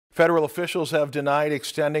Federal officials have denied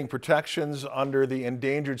extending protections under the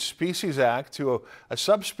Endangered Species Act to a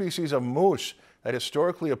subspecies of moose that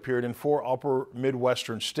historically appeared in 4 upper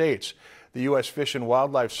Midwestern states. The U.S. Fish and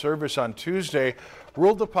Wildlife Service on Tuesday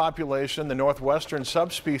ruled the population, the northwestern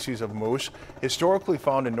subspecies of moose, historically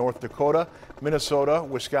found in North Dakota, Minnesota,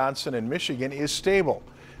 Wisconsin, and Michigan, is stable.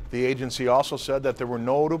 The agency also said that there were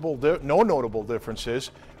no notable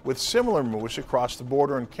differences with similar moose across the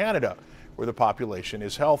border in Canada, where the population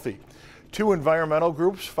is healthy. 2 environmental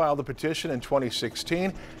groups filed a petition in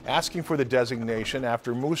 2016 asking for the designation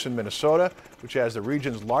after moose in Minnesota, which has the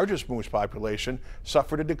region's largest moose population,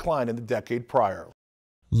 suffered a decline in the decade prior.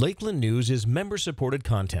 Lakeland News is member-supported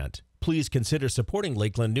content. Please consider supporting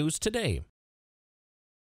Lakeland News today.